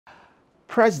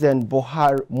President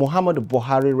Muhammadu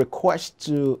Buhari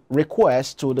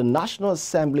requests to the National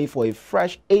Assembly for a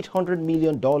fresh $800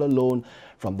 million loan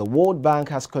from the World Bank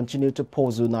has continued to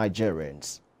puzzle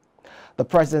Nigerians. The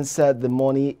president said the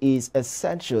money is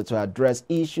essential to address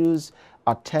issues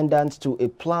attendant to a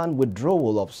planned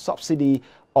withdrawal of subsidy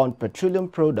on petroleum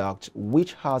products,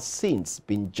 which has since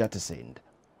been jettisoned.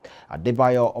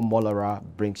 Adebayo Omolara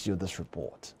brings you this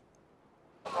report.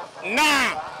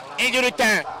 Now, in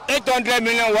return, 800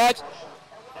 million what?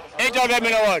 800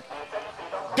 million what?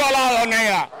 Dollar or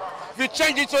naira. If you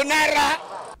change it to naira.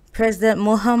 President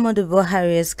Muhammadu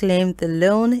Buhari has claimed the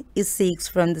loan he seeks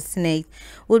from the Senate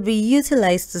would be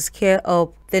utilized to scale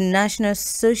up the National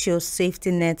Social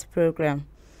Safety Net program.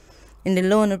 In the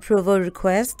loan approval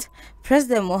request,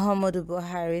 President Muhammadu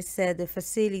Buhari said the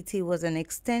facility was an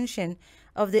extension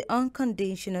of the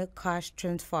unconditional cash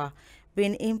transfer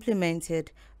being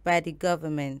implemented by the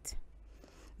government.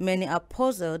 Many are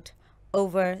puzzled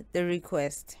over the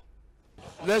request.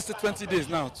 Less than 20 days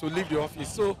now to leave the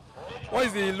office. So what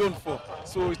is the loan for?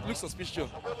 So it looks suspicious.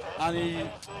 And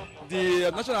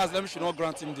the National Assembly should not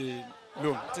grant him the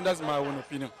loan. I think that's my own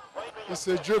opinion. It's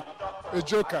a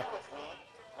joker.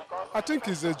 I think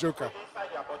he's a joker.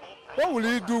 What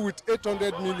will he do with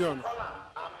 800 million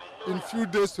in few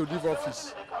days to leave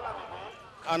office?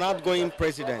 An outgoing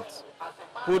president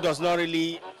who does not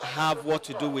really have what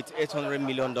to do with $800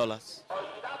 million.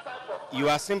 You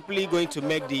are simply going to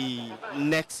make the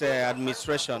next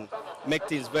administration make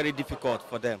things very difficult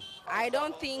for them. I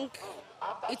don't think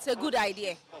it's a good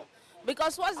idea,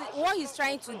 because what he's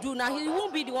trying to do now, he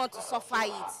won't be the one to suffer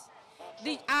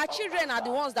it. Our children are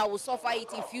the ones that will suffer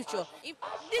it in future. If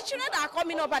the children that are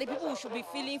coming up are the people we should be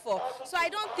feeling for. So I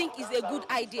don't think it's a good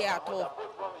idea at all.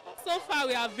 So far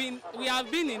we have been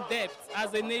in debt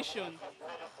as a nation.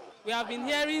 We have been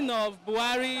hearing of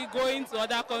Buhari going to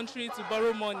other countries to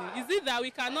borrow money. Is it that we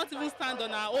cannot even stand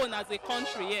on our own as a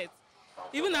country yet?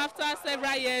 Even after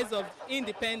several years of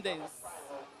independence,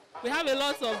 we have a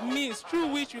lot of means through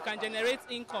which we can generate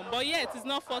income, but yet it's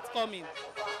not forthcoming.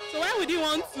 So why would you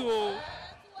want to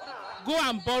go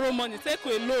and borrow money, take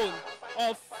a loan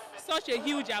of such a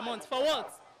huge amount, for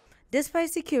what? Despite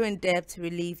securing debt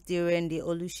relief during the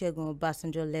Olusegun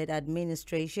Obasanjo-led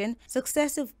administration,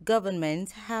 successive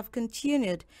governments have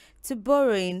continued to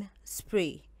borrowing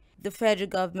spree. The federal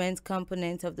government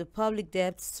component of the public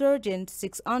debt surging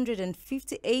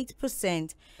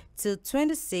 658% to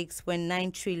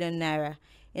 26.9 trillion naira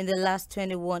in the last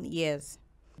 21 years.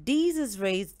 This has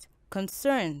raised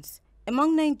concerns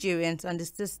among Nigerians on the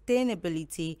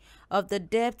sustainability of the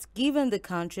debt given the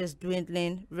country's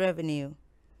dwindling revenue.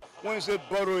 When you say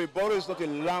borrow is not a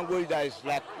language that is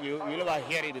like you never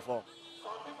hear it before.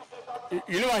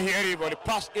 You never hear it for the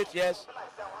past 8 years.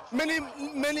 Many.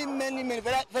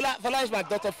 Fela is my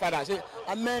daughter's father. I say,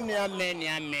 how many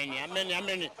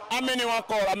want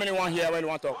call, how many want hear when you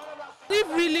want talk? If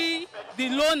really the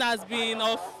loan has been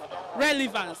of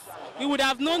relevance, we would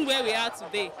have known where we are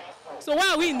today. So why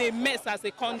are we in a mess as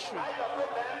a country?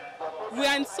 We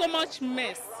are in so much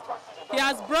mess. He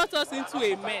has brought us into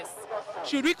a mess.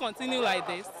 Should we continue like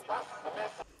this?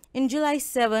 In July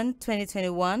 7,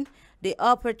 2021, the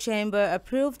upper chamber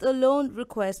approved a loan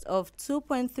request of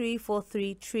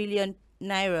 2.343 trillion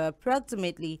naira,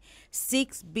 approximately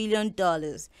 $6 billion,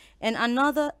 and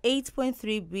another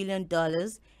 $8.3 billion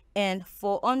and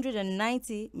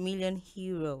 490 million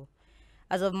euro.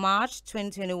 As of March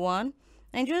 2021,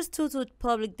 Nigeria's total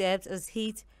public debt has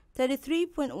hit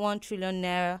 33.1 trillion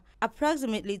naira,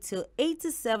 approximately to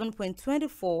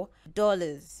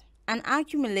 $87.24, an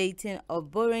accumulating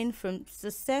of borrowing from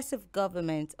successive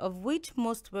governments, of which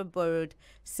most were borrowed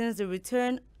since the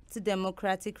return to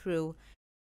democratic rule.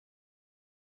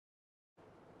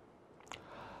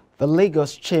 The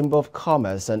Lagos Chamber of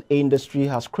Commerce and Industry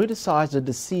has criticized the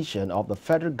decision of the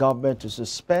federal government to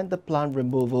suspend the planned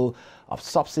removal of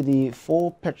subsidy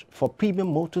for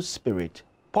premium motor spirit,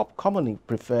 commonly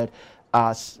referred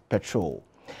as petrol.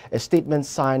 A statement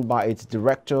signed by its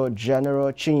Director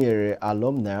General Chinyere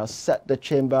Alumna said the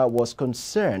chamber was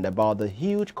concerned about the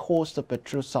huge cost of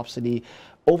petrol subsidy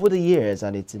over the years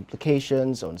and its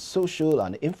implications on social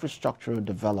and infrastructural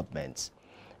developments.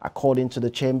 According to the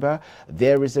chamber,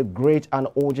 there is a great and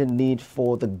urgent need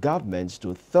for the government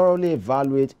to thoroughly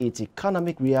evaluate its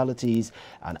economic realities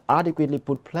and adequately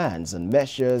put plans and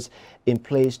measures in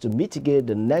place to mitigate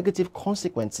the negative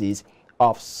consequences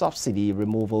of subsidy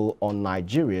removal on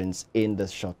Nigerians in the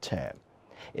short term.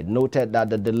 It noted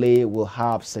that the delay will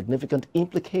have significant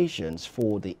implications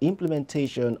for the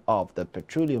implementation of the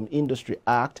Petroleum Industry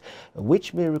Act,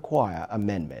 which may require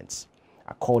amendments.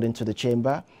 According to the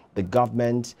chamber, the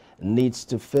government needs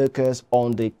to focus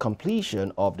on the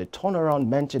completion of the turnaround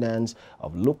maintenance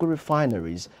of local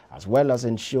refineries, as well as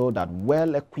ensure that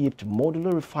well-equipped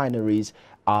modular refineries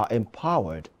are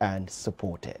empowered and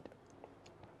supported.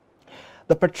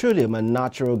 The Petroleum and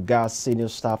Natural Gas Senior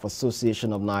Staff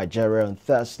Association of Nigeria on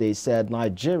Thursday said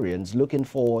Nigerians looking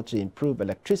forward to improved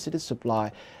electricity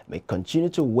supply may continue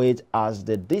to wait as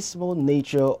the dismal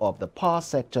nature of the power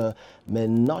sector may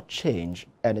not change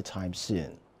anytime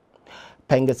soon.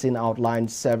 Pengatin outlined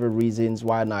several reasons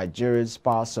why Nigeria's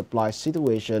power supply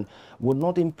situation would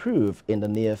not improve in the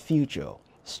near future,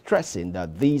 stressing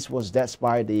that this was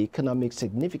despite the economic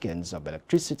significance of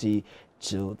electricity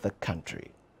to the country.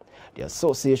 The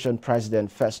association president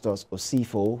Festus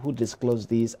Osifo, who disclosed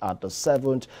this at the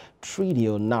 7th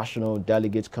Triennial National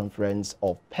Delegate Conference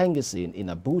of Pengasin in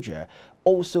Abuja,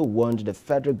 also warned the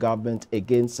federal government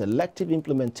against selective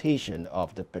implementation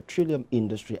of the Petroleum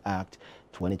Industry Act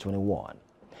 2021.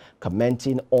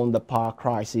 Commenting on the power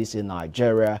crisis in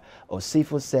Nigeria,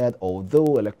 Osifo said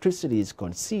although electricity is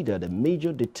considered a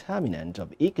major determinant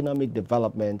of economic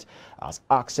development, as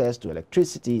access to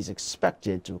electricity is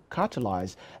expected to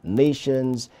catalyze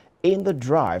nations in the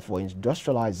drive for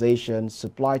industrialization,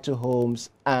 supply to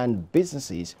homes and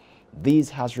businesses,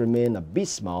 this has remained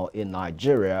abysmal in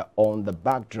Nigeria on the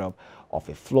backdrop of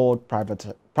a flawed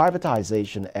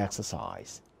privatization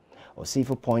exercise.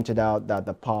 Osifo pointed out that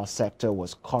the power sector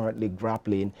was currently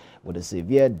grappling with a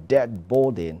severe debt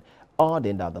burden,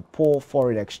 adding that the poor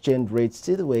foreign exchange rate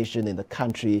situation in the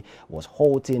country was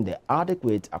halting the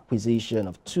adequate acquisition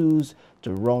of tools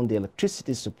to run the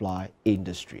electricity supply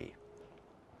industry.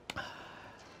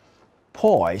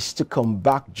 Poised to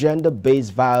combat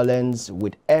gender-based violence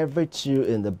with every two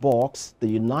in the box, the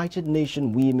United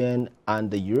Nations Women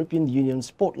and the European Union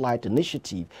Spotlight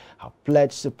Initiative have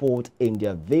pledged support in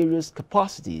their various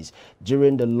capacities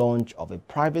during the launch of a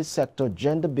private sector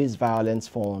gender-based violence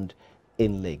fund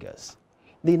in Lagos.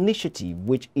 The initiative,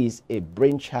 which is a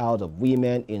brainchild of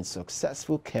women in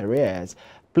successful careers,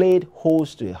 played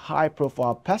host to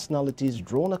high-profile personalities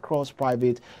drawn across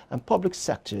private and public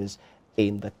sectors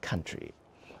in the country.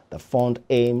 The fund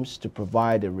aims to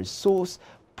provide a resource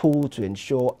pool to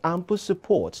ensure ample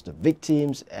support to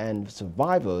victims and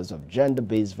survivors of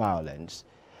gender-based violence.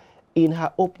 In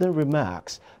her opening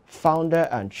remarks, founder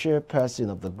and chairperson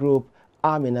of the group,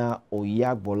 Amina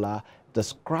Oyagbola,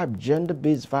 described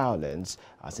gender-based violence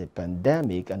as a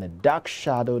pandemic and a dark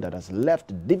shadow that has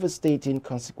left devastating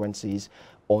consequences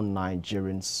on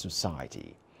Nigerian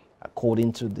society.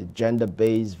 According to the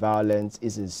gender-based violence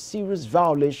is a serious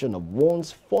violation of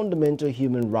one's fundamental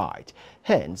human right.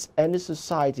 Hence, any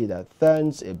society that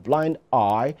turns a blind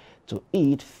eye to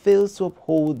it fails to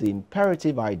uphold the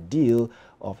imperative ideal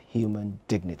of human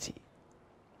dignity.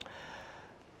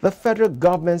 The federal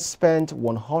government spent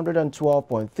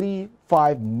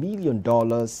 $112.35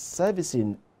 million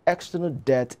servicing external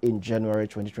debt in January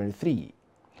 2023.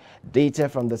 Data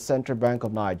from the Central Bank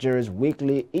of Nigeria's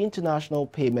weekly international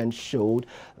payment showed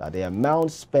that the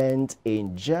amount spent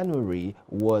in January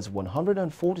was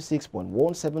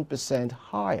 146.17%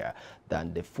 higher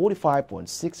than the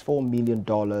 $45.64 million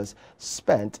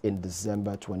spent in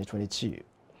December 2022.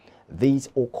 These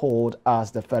occurred as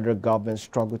the federal government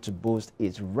struggled to boost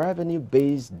its revenue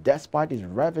base despite its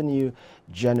revenue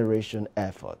generation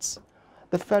efforts.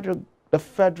 The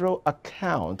Federal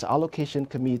Account Allocation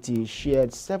Committee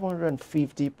shared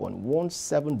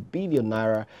 750.17 billion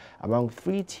naira among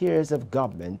 3 tiers of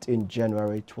government in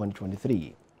January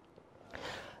 2023.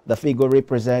 The figure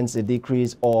represents a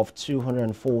decrease of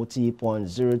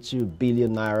 240.02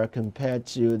 billion naira compared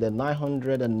to the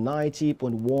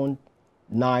 990.19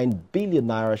 billion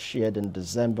naira shared in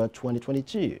December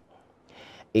 2022.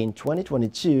 In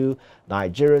 2022,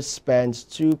 Nigeria spent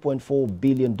 $2.4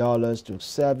 billion to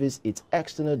service its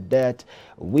external debt,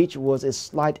 which was a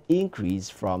slight increase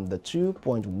from the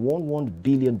 $2.11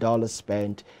 billion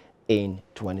spent in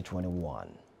 2021.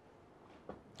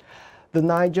 The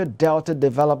Niger Delta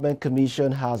Development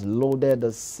Commission has loaded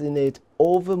the Senate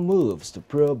over moves to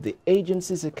probe the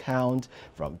agency's account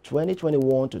from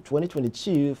 2021 to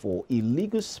 2022 for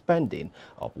illegal spending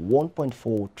of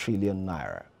 1.4 trillion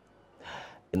naira.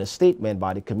 In a statement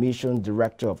by the Commission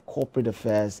Director of Corporate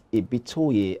Affairs,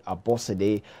 Ibitoye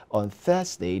Abosede, on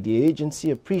Thursday, the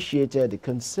agency appreciated the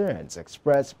concerns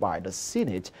expressed by the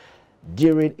Senate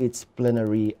during its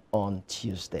plenary on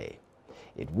Tuesday.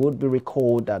 It would be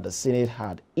recalled that the Senate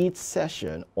had its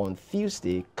session on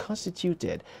Tuesday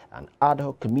constituted an ad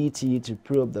hoc committee to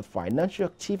probe the financial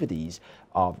activities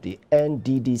of the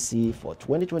NDDC for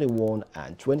 2021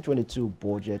 and 2022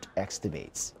 budget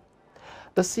estimates.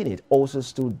 The Senate also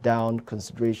stood down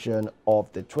consideration of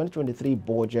the 2023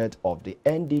 budget of the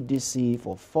NDDC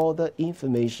for further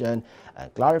information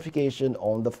and clarification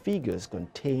on the figures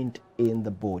contained in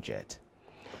the budget.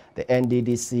 The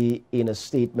NDDC, in a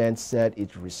statement, said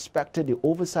it respected the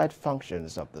oversight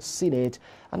functions of the Senate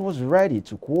and was ready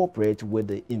to cooperate with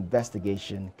the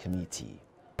investigation committee.